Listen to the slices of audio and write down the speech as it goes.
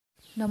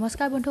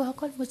নমস্কাৰ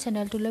বন্ধুসকল, মোৰ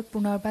চেনেলটোলৈ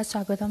পুনৰবাৰ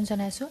স্বাগতম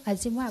জনাইছোঁ।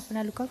 আজি মই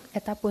আপোনালোকক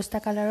এটা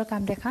পোষ্টাৰ কালাৰৰ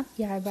কাম দেখাম।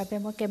 ইয়াৰ বাবে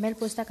মই কেমেল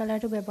পোষ্টাৰ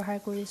কালাৰটো ব্যৱহাৰ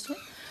কৰিছোঁ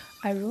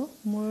আৰু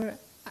মোৰ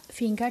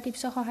ফিংগাৰ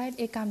টিপছৰ সহায়ত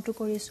এই কামটো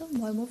কৰিছোঁ।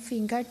 মই মোৰ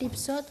ফিংগাৰ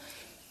টিপছত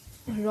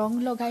ৰং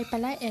লগাই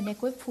পেলাই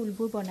এনেকৈ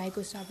ফুলবোৰ বনাই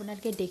গৈছোঁ।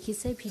 আপোনালোকে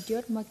দেখিছে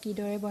ভিডিঅ'ত মই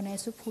কিদৰে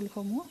বনাইছোঁ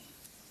ফুলসমূহ।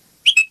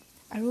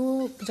 আৰু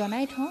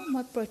জনাই থওঁ,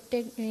 মই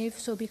প্ৰত্যেক এই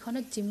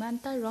ছবিখনত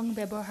যিমানটা ৰং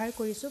ব্যৱহাৰ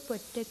কৰিছোঁ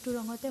প্ৰত্যেকটো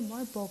ৰঙতে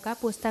মই বগা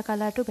পোষ্টাৰ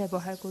কালাৰটো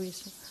ব্যৱহাৰ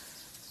কৰিছোঁ।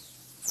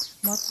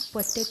 মই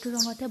প্ৰত্যেকটো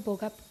ৰঙতে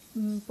বগা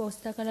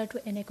পোষ্টাৰ কালাৰটো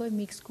এনেকৈ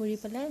মিক্স কৰি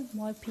পেলাই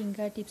মই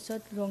ফিংগাৰ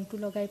টিপছত ৰংটো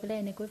লগাই পেলাই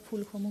এনেকৈ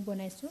ফুলসমূহ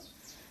বনাইছোঁ।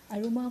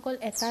 আৰু মই অকল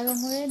এটা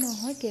ৰঙৰে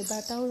নহয়,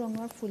 কেইবাটাও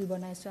ৰঙৰ ফুল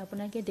বনাইছোঁ।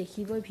 আপোনালোকে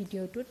দেখিবই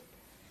ভিডিঅ'টোত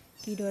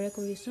কিদৰে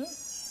কৰিছোঁ।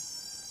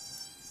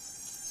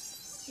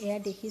 এয়া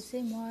দেখিছে,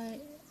 মই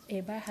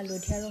এইবাৰ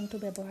হালধীয়া ৰংটো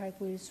ব্যৱহাৰ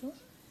কৰিছোঁ।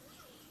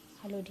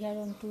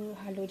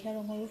 হালধীয়া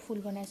ৰঙৰো ফুল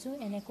বনাইছোঁ।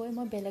 এনেকৈ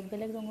মই বেলেগ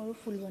বেলেগ ৰঙৰো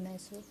ফুল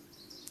বনাইছোঁ।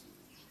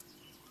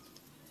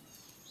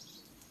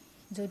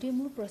 যদি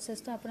মোৰ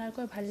প্ৰচেছটো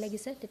আপোনালোকৰ ভাল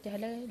লাগিছে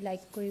তেতিয়াহ'লে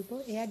লাইক কৰিব।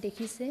 এয়া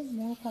দেখিছে,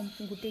 মোৰ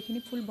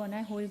গোটেইখিনি ফুল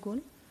বনাই হৈ গ'ল।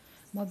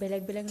 মই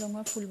বেলেগ বেলেগ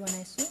ৰঙৰ ফুল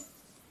বনাইছোঁ।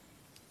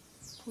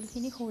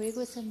 ফুলখিনি হৈয়ে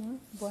গৈছে মোৰ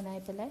বনাই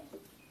পেলাই।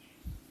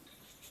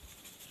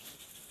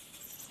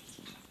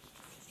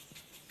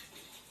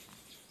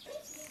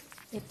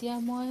 এতিয়া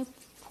মই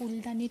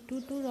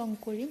ফুলদানিটোতো ৰং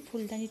কৰিম।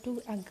 ফুলদানিটো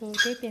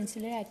আগতেই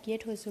পেঞ্চিলেৰে আঁকিয়ে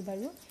থৈছোঁ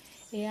বাৰু।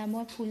 এয়া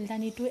মই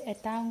ফুলদানিটো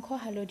এটা অংশ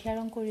হালধীয়া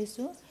ৰং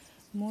কৰিছোঁ।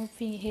 মোৰ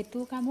সেইটো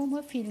কামো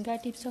মই ফিংগাৰ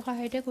টিপছৰ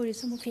সহায়তে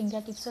কৰিছোঁ। মোৰ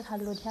ফিংগাৰ টিপছত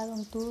হালধীয়া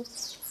ৰংটো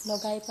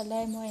লগাই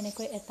পেলাই মই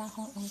এনেকৈ এটা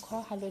অংশ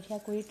হালধীয়া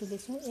কৰি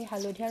তুলিছোঁ। এই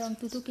হালধীয়া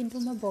ৰংটোতো কিন্তু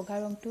মই বগা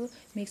ৰংটো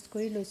মিক্স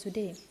কৰি লৈছোঁ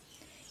দেই।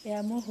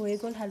 এয়া মোৰ হৈ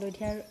গ'ল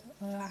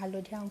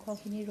হালধীয়া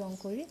অংশখিনি ৰং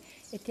কৰি।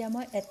 এতিয়া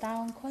মই এটা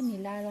অংশ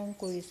নীলা ৰং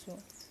কৰিছোঁ।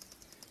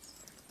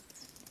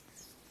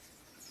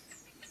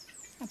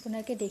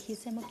 আপোনালোকে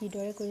দেখিছে মই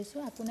কিদৰে কৰিছোঁ।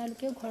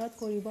 আপোনালোকেও ঘৰত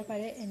কৰিব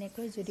পাৰে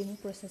এনেকৈ, যদি মোৰ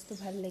প্ৰচেছটো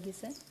ভাল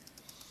লাগিছে।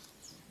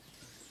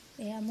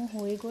 এয়া মোৰ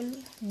হৈ গ'ল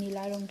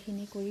নীলা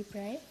ৰংখিনি কৰি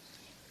প্ৰায়।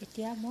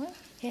 এতিয়া মই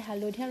সেই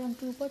হালধীয়া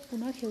ৰংটোৰ ওপৰত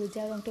পুনৰ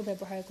সেউজীয়া ৰংটো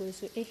ব্যৱহাৰ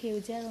কৰিছোঁ। এই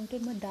সেউজীয়া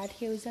ৰংটোত মই ডাঠ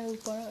সেউজীয়াৰ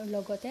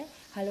লগতে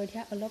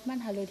অলপমান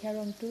হালধীয়া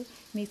ৰংটো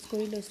মিক্স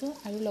কৰি লৈছোঁ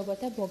আৰু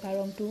লগতে বগা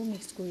ৰংটোও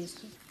মিক্স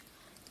কৰিছোঁ।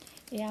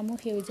 এয়া মোৰ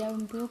সেউজীয়া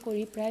ৰংটোও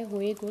কৰি প্ৰায়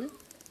হৈয়ে গ'ল।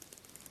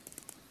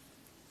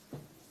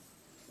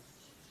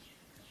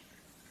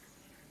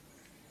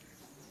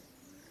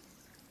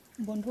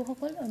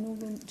 বন্ধুসকল,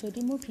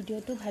 যদি মোৰ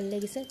ভিডিঅ'টো ভাল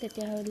লাগিছে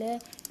তেতিয়াহ'লে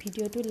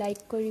ভিডিঅ'টো লাইক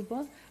কৰিব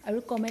আৰু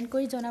কমেণ্ট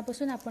কৰি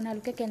জনাবচোন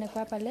আপোনালোকে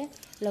কেনেকুৱা পালে।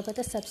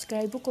 লগতে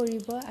ছাবস্ক্ৰাইবো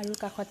কৰিব আৰু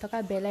কাষত থকা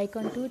বেল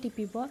আইকনটোও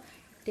টিপিব।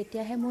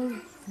 তেতিয়াহে মোৰ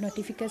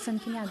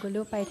ন'টিফিকেশ্যনখিনি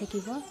আগলৈও পাই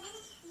থাকিব।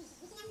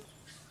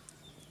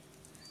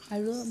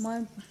 আৰু মই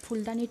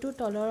ফুলদানিটোৰ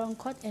তলৰ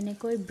অংশত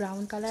এনেকৈ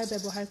ব্ৰাউন কালাৰ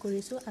ব্যৱহাৰ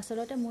কৰিছোঁ।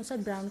 আচলতে মোৰ ওচৰত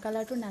ব্ৰাউন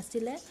কালাৰটো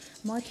নাছিলে।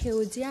 মই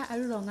সেউজীয়া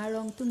আৰু ৰঙা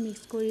ৰংটো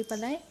মিক্স কৰি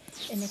পেলাই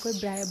এনেকৈ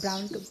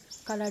ব্ৰাউন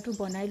কালাৰটো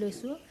বনাই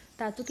লৈছোঁ।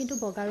 তাতো কিন্তু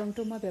বগা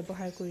ৰংটো মই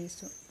ব্যৱহাৰ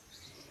কৰিছোঁ।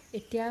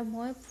 এতিয়া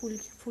মই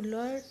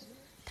ফুলৰ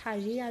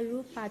ঠাৰি আৰু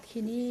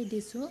পাতখিনি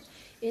দিছোঁ।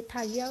 এই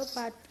ঠাৰি আৰু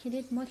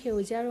পাতখিনিত মই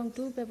সেউজীয়া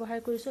ৰংটো ব্যৱহাৰ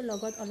কৰিছোঁ,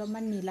 লগত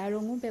অলপমান নীলা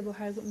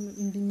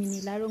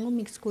ৰঙো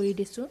মিক্স কৰি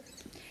দিছোঁ।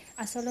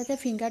 আচলতে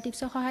ফিংগাৰ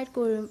টিপছৰ সহায়ত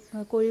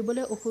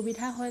কৰিবলৈ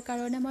অসুবিধা হয়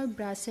কাৰণে মই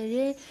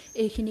ব্ৰাছেৰে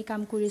এইখিনি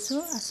কাম কৰিছোঁ।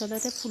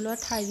 আচলতে ফুলৰ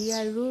ঠাৰি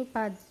আৰু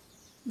পাত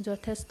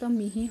যথেষ্ট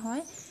মিহি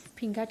হয়,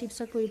 ফিংগাৰ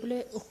টিপছত কৰিবলৈ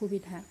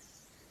অসুবিধা।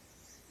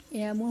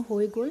 এয়া মোৰ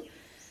হৈ গ'ল।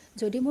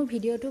 যদি মোৰ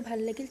ভিডিঅ'টো ভাল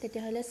লাগিল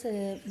তেতিয়াহ'লে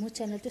মোৰ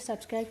চেনেলটো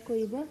ছাবস্ক্ৰাইব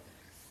কৰিব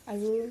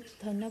আৰু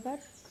ধন্যবাদ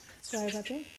চোৱাৰ বাবে।